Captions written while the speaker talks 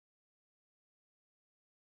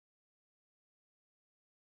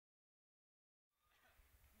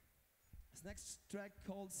This next track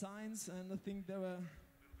called Signs, and I think there are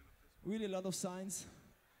really a lot of signs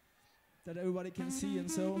that everybody can see, and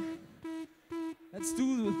so let's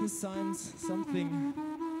do with these signs something.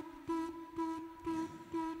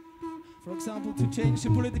 For example, to change the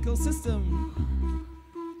political system.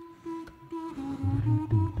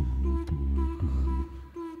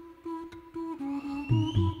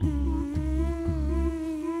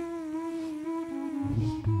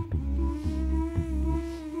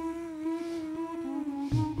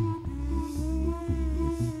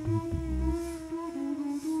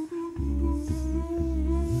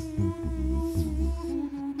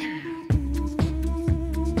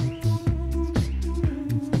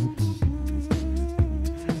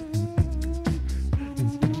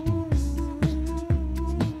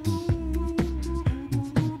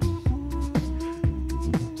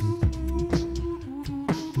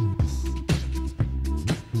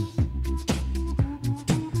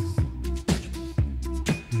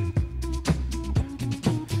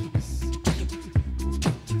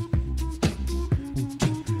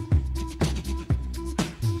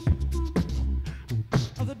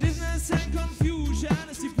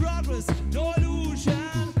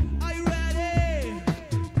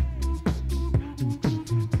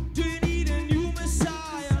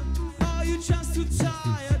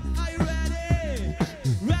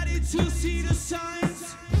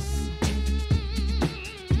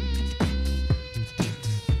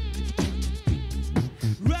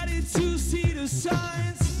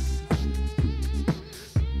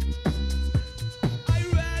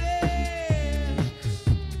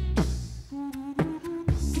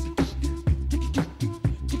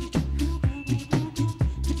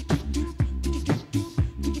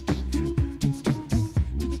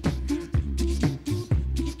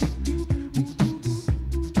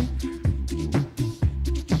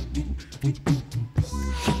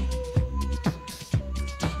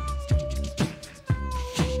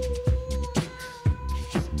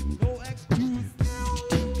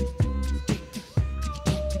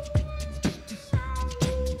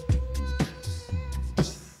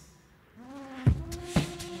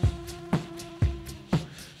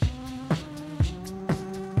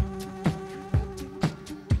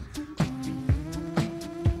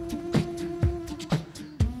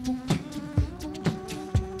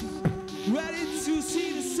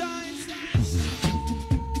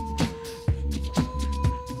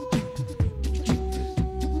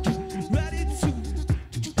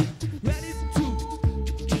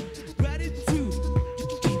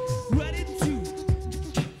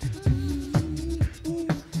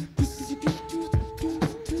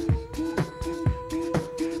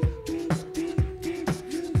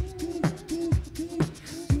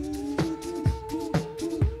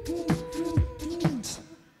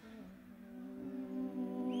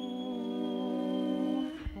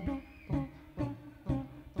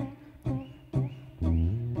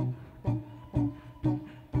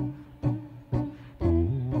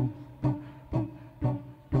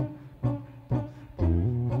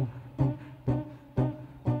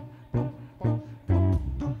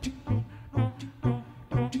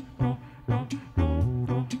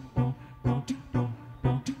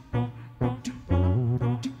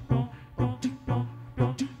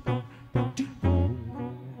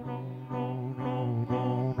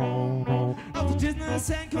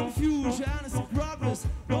 And confusion is the progress,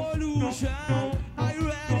 no illusion. Are you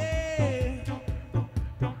ready?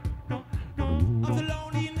 Of the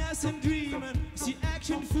loneliness and dreaming, it's the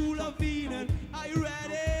action full of meaning. Are you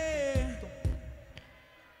ready?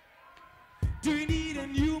 Do you need a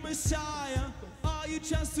new messiah? Are you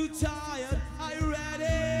just too tired? Are you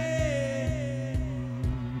ready?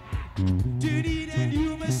 Do you need a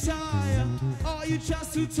new messiah? Are you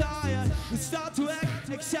just too tired? We start to act,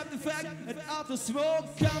 accept the fact that after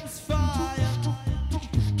smoke comes fire.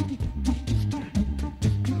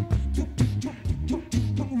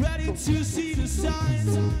 Ready to see the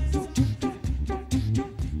signs.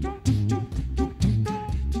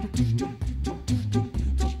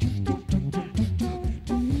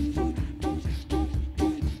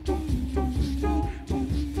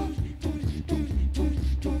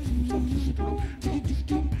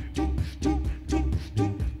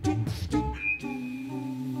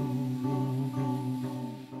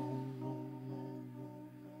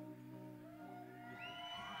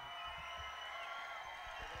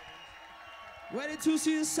 Ready to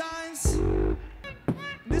see the signs?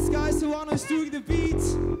 This guy's the one who's doing the beat.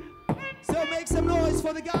 So make some noise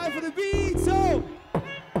for the guy for the beat. So,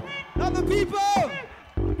 other people,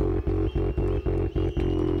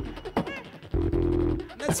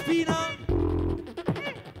 let's spin up.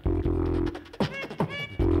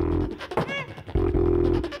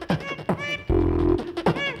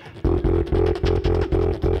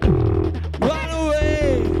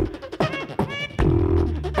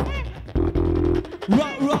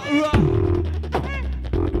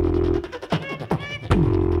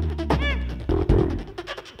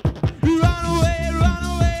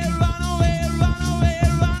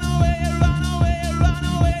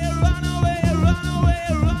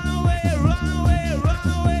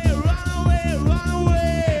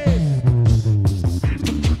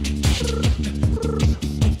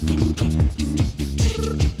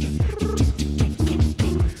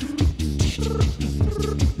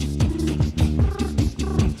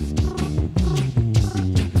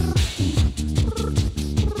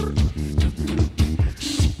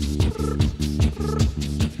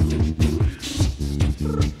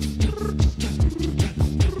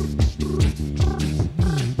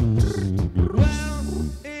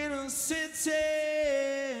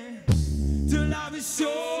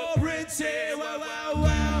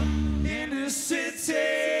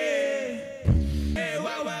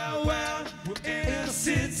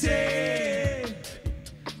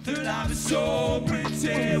 so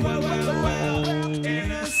pretty. Well, well, well,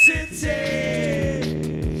 in a city.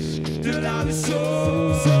 The love is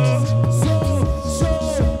so, so, so, so,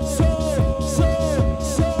 so, so,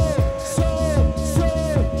 so, so, so,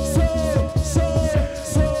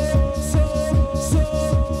 so, so,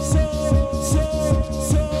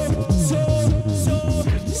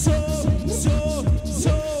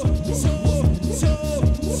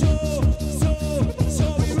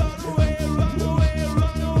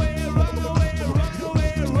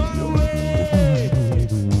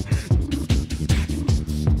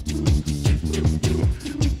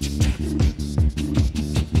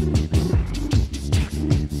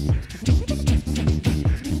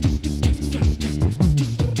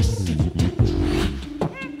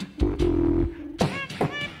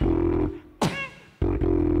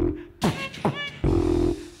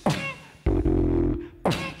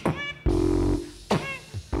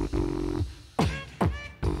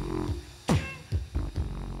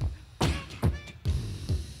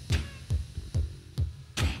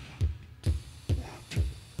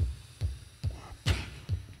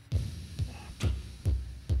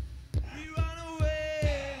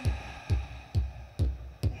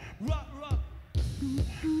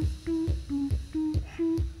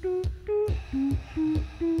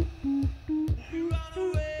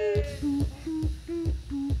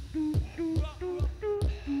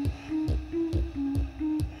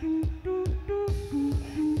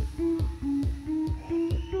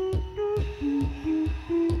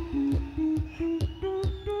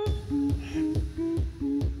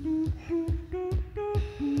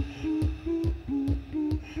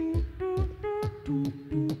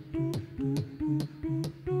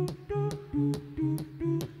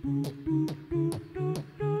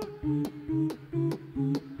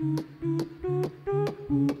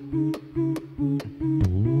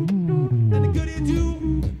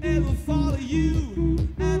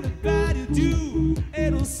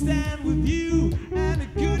 stand with you, and the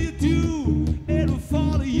good you do, it will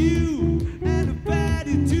follow you, and the bad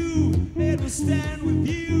you do, it will stand with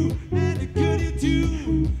you, and the good you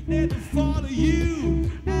do, it will follow you,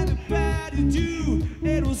 and the bad you do,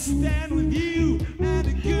 it will stand with you, and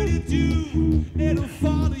the good you do, it will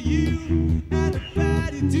follow you, and the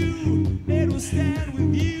bad you do, it will stand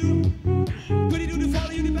with you. Good you do to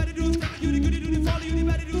follow you, the bad you do, stand with you, the good you do to follow you, the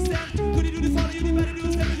bad you do, stand. Good you do to follow you, the bad you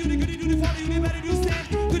do, stand with you, the good you do to follow you, the bad you do, stand.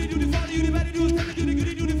 Good you do to follow you, the bad you do, stand with you, the good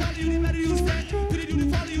you do to follow you, the bad you do, stand. Good you do to follow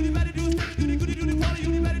you, the bad you do, stand with you, the good you do to follow you,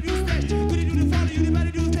 the bad you do, stand. Good you do to follow you, the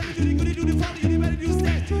bad you do, stand with you, the good you do to follow you, the bad you do,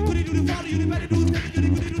 stand. Good you do to follow you, the bad you do, stand with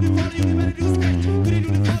you, the good you do to follow you, the bad you do, stand. Good you do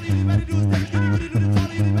to follow you, the bad you do, stand with you, the good you do to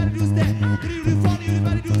follow you, the bad you do, stand. Good you do to follow you, the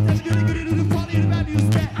bad you do, stand with you, the good you do to follow you, the bad you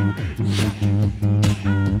do, stand.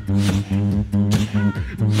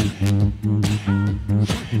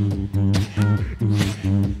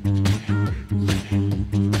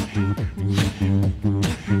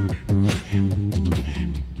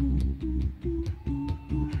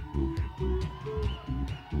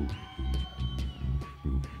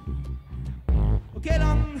 Okay,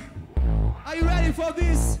 then, are you ready for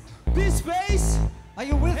this phase? Are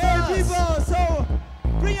you with Hey, us? people, so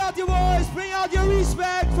bring out your voice, bring out your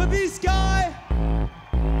respect for this guy.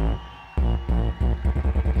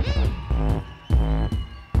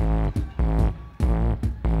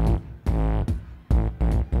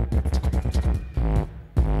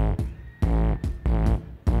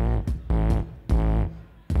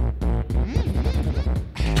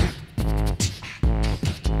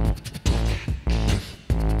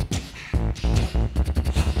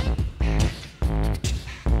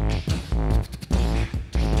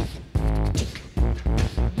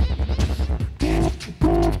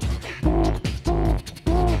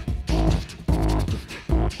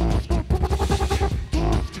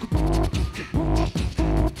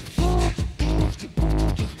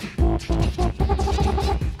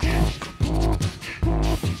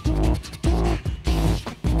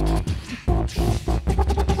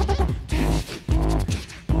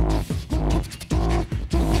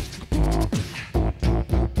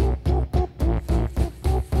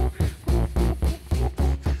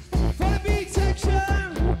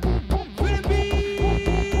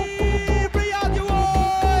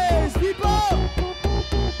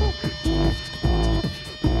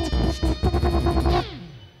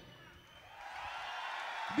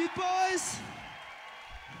 Beat boys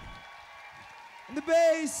and the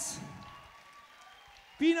bass,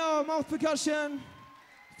 Pino mouth percussion,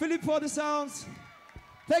 Philip for the sounds.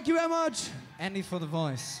 Thank you very much. Andy for the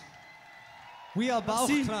voice. We are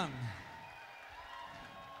Merci. Bauchklang.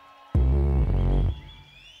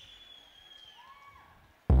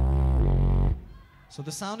 So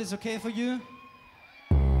the sound is okay for you?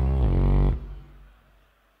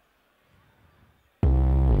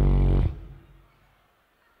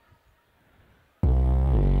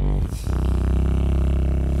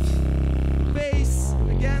 Bass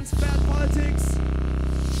against bad politics.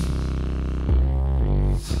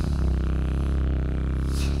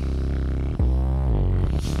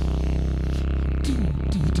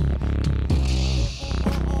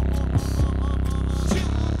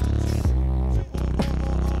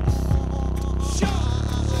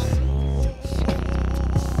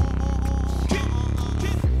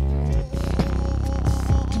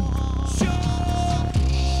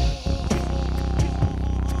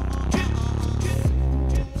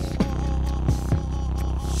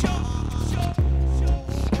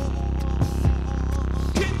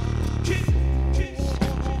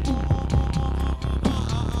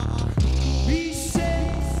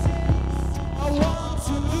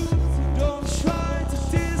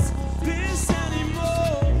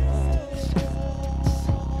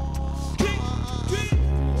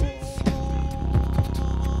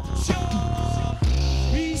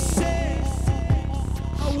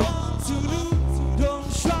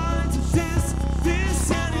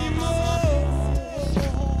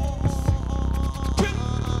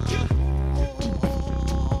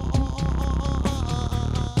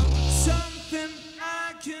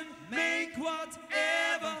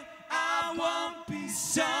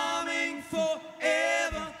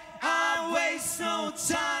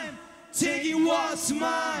 Taking what's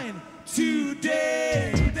mine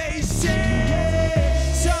today. They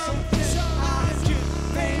say something I can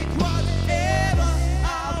make whatever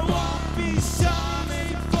I want, be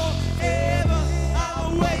something forever.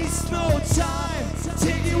 I waste no time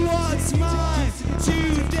taking what's mine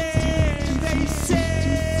today. They say,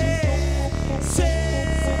 they say.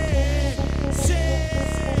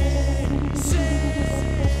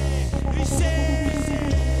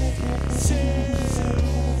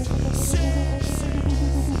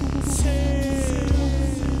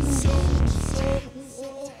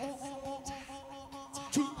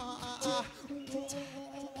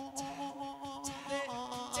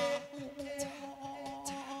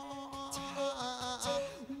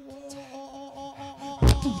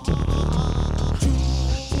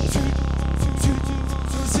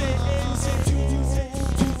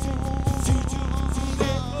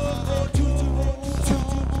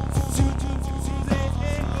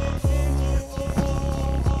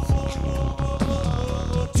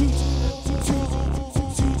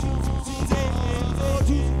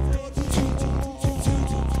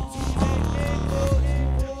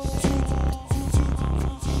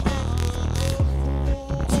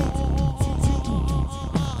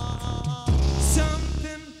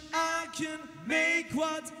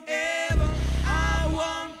 Whatever I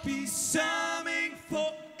want, be something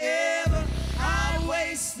forever. I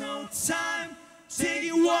waste no time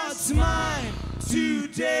taking what's mine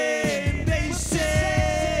today. They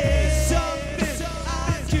say something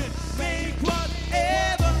I can make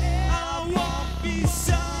whatever I want, be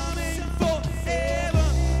something forever.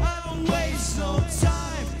 I don't waste no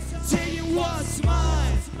time taking what's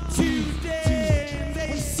mine today.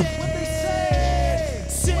 They say.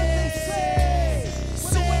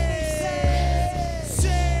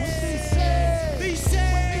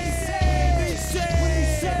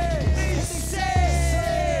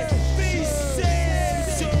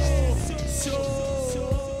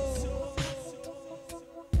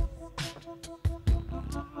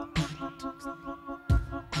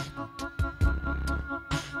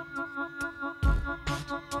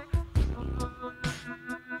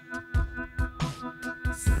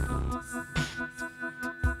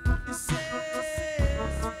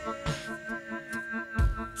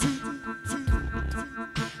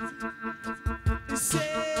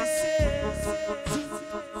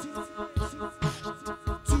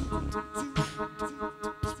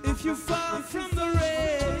 If you fall from the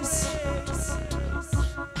race,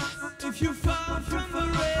 if you fall from the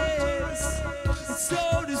race, it's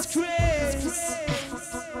no disgrace,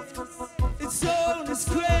 it's no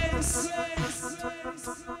disgrace.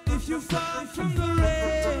 If you fall from the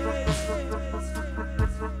race,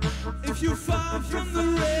 if you fall from the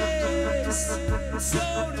race, it's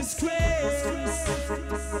no disgrace,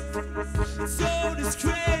 it's no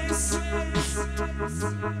disgrace.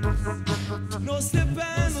 No slipping,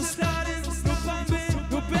 no sliding, no bumping,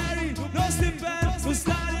 no bury, no slipping, no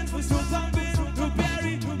sliding, no bumping, no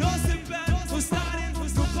bury, no slipping, no sliding,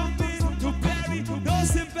 no bumping, no bury, no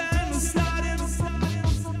slipping, no sliding.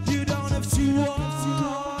 You don't have to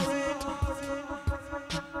worry.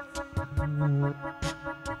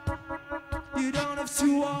 You don't have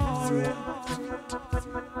to worry.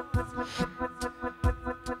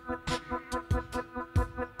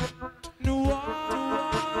 No worry.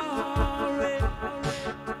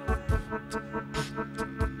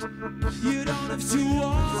 You don't have to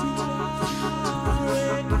worry.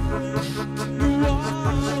 No worry.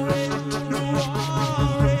 No worry. No worry.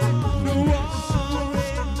 No worry.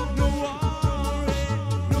 No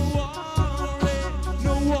worry.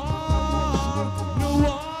 No war. No war. No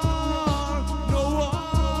war.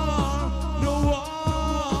 No war.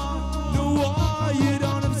 No war. You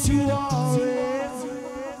don't have to worry.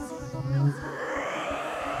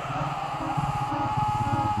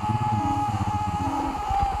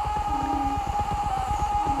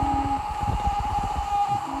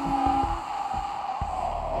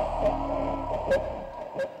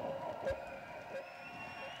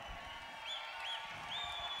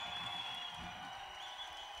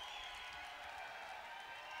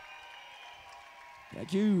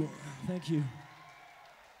 Thank you. Thank you.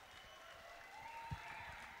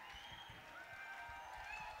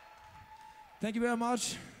 Thank you very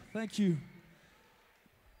much. Thank you.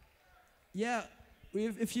 Yeah,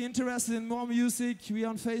 if you're interested in more music, we're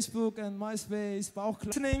on Facebook and MySpace,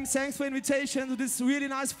 Bauchklang. Thanks for the invitation to this really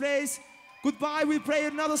nice place. Goodbye. We play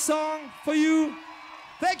another song for you.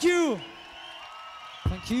 Thank you.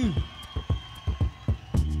 Thank you.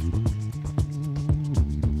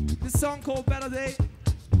 This song called Better Day.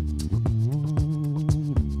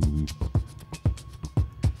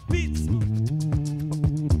 Beats.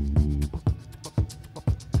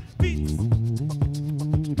 Beats.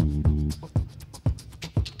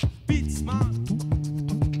 Beats, man.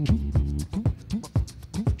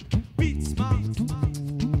 Beats, man.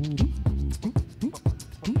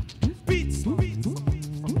 Beats, man. Beats, man.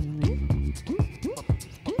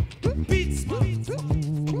 Beats,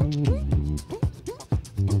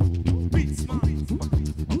 man.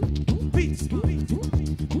 Beats, man. Beats, man.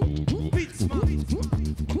 Beats, man.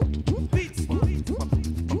 Beats, man.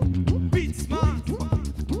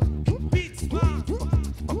 Beats, man.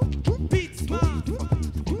 Beats, man.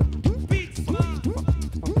 Beats, man.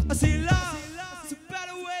 I say love, it's a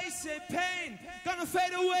better way, say pain. Gonna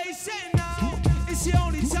fade away, say now. It's the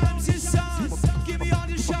only time, say sun. Give me all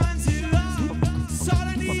your shines in love. It's all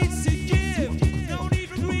I need to give. No need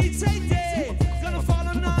for greed, say day. Gonna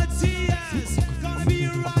follow 90 years. Gonna be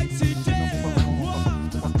right today. One,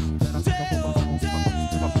 two,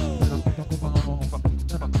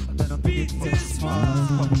 beat this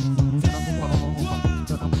man.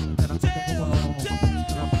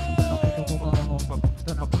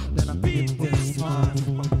 Beat this man.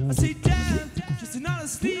 I say damn, just another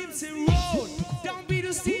steam say road. Don't be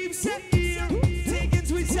the steam set here. Take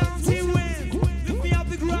into it down, say win. Lift me up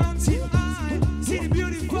the ground, say I. See the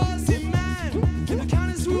beautiful, say man. And the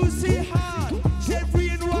kindness will say hard. Set free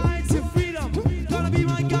and white, say freedom. Gonna be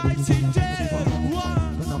my guide today.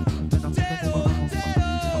 One,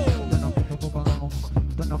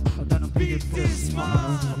 beat this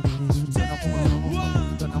man.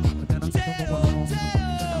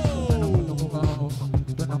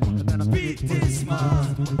 Beat this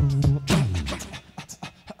man.